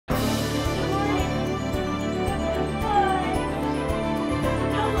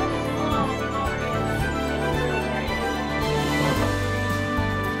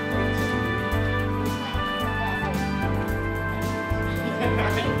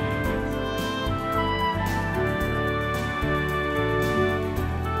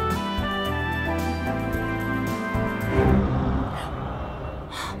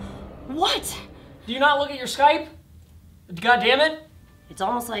Do you not look at your Skype? God damn it. It's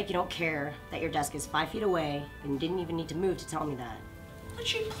almost like you don't care that your desk is 5 feet away and didn't even need to move to tell me that.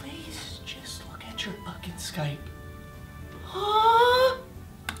 Would you please just look at your fucking Skype?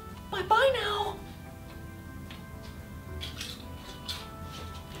 Bye-bye now.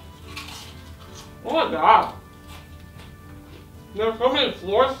 Oh my god. There's so many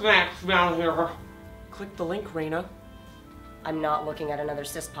floor snacks down here. Click the link, Raina. I'm not looking at another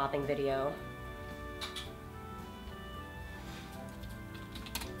cyst popping video.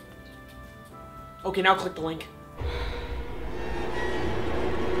 Okay, now click the link.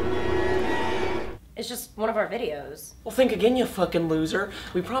 It's just one of our videos. Well, think again, you fucking loser.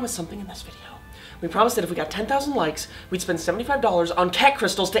 We promised something in this video. We promised that if we got 10,000 likes, we'd spend $75 on cat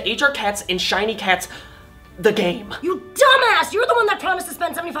crystals to age our cats in Shiny Cats, the game. You dumbass! You're the one that promised to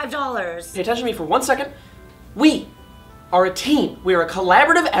spend $75. Pay attention to me for 1 second. We are a team. We are a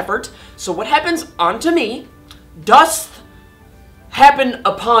collaborative effort. So what happens onto me doth happen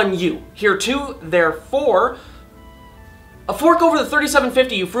upon you. Here too, therefore, a fork over the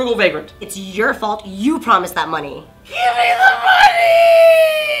 $37.50, you frugal vagrant. It's your fault. You promised that money. Give me the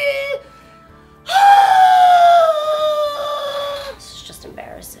money! This is just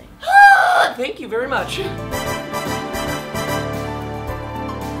embarrassing. Thank you very much. I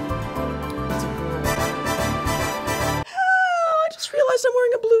just realized I'm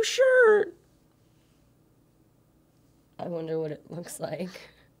wearing a blue shirt. I wonder what it looks like.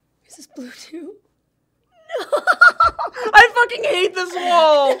 Is this blue too? I fucking hate this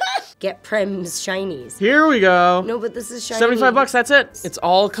wall. Get Prem's shinies. Here we go. No, but this is shiny. 75 bucks, that's it. It's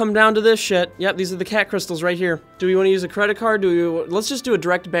all come down to this shit. Yep, these are the cat crystals right here. Do we want to use a credit card? Let's just do a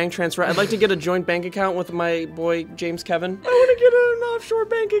direct bank transfer. I'd like to get a joint bank account with my boy, James Kevin. I want to get an offshore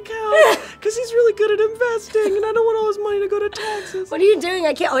bank account because he's really good at investing and I don't want all his money to go to taxes. What are you doing?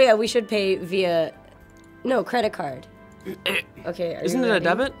 I can't. Oh yeah, we should pay via, no, credit card. Okay, Isn't it a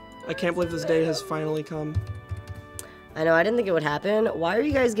debit? I can't believe this day has finally come. I know, I didn't think it would happen. Why are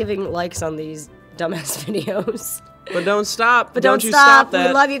you guys giving likes on these dumbass videos? But don't stop. But don't you stop that.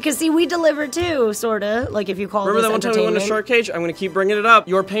 We love you, because see, we deliver too, sorta. Like if you call Remember this that one time we went to Short Cage? I'm gonna keep bringing it up.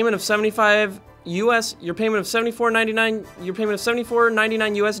 Your payment of $75 US, your payment of $74.99, your payment of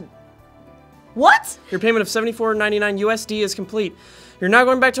 $74.99 US. What? Your payment of $74.99 USD is complete. You're now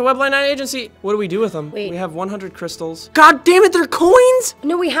going back to Webline 9 Agency. What do we do with them? Wait. We have 100 crystals. God damn it, they're coins?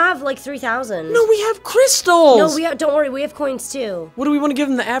 No, we have like 3,000. No, we have crystals. No, we have, don't worry, we have coins too. What do we want to give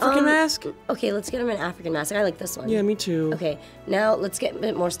them, the African mask? Okay, let's get him an African mask. I like this one. Yeah, me too. Okay, now let's get a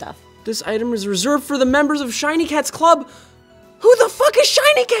bit more stuff. This item is reserved for the members of Shiny Cats Club. Who the fuck is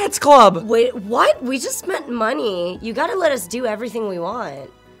Shiny Cats Club? Wait, what? We just spent money. You gotta let us do everything we want.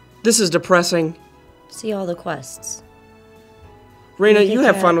 This is depressing. See all the quests. Raina, you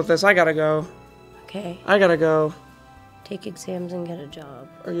have fun with this. I gotta go. Okay. I gotta go. Take exams and get a job.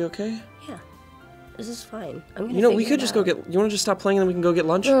 Are you okay? Yeah. This is fine. I'm gonna You know, we could just go get... You wanna just stop playing and then we can go get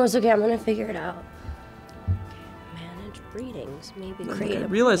lunch? No, it's okay. I'm gonna figure it out. Okay. Manage breedings. Maybe create I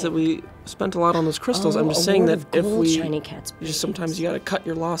realize that we spent a lot on those crystals. I'm just saying that if we... Shiny cats just sometimes you gotta cut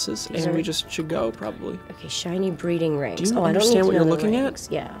your losses and we just should go, probably. Okay, shiny breeding ranks. Do you understand what you're looking at?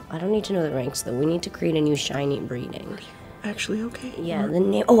 Yeah, I don't need to know the ranks though. We need to create a new shiny breeding. Actually, okay. Yeah, the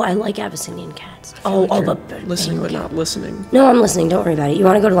name. Oh, I like Abyssinian cats. Oh, but listening but not listening. No, I'm listening. Don't worry about it. You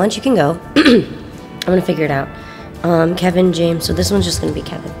want to go to lunch? You can go. I'm gonna figure it out. Kevin, James. So this one's just gonna be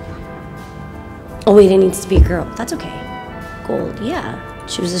Kevin. Oh wait, it needs to be a girl. That's okay. Gold. Yeah.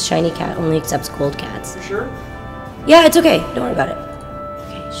 She was a shiny cat. Only accepts gold cats. For sure. Yeah, it's okay. Don't worry about it.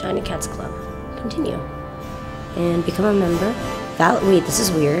 Okay, Shiny Cats Club. Continue. And become a member. Wait, this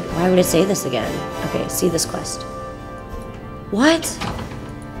is weird. Why would it say this again? Okay, see this quest. What?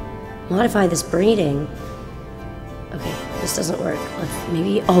 Modify this breeding. Okay, this doesn't work.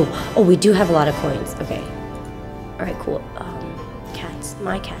 Maybe, oh, we do have a lot of coins. Okay. All right, cool. Cats,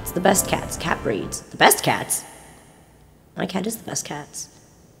 my cats, the best cats, cat breeds. The best cats? My cat is the best cats.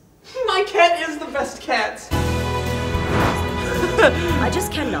 My cat is the best cats. I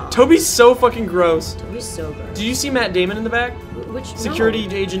just cannot. Toby's so fucking gross. Toby's so gross. Did you see Matt Damon in the back? Which? Security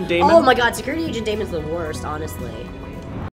Agent Damon? Oh my god, Security Agent Damon's the worst, honestly.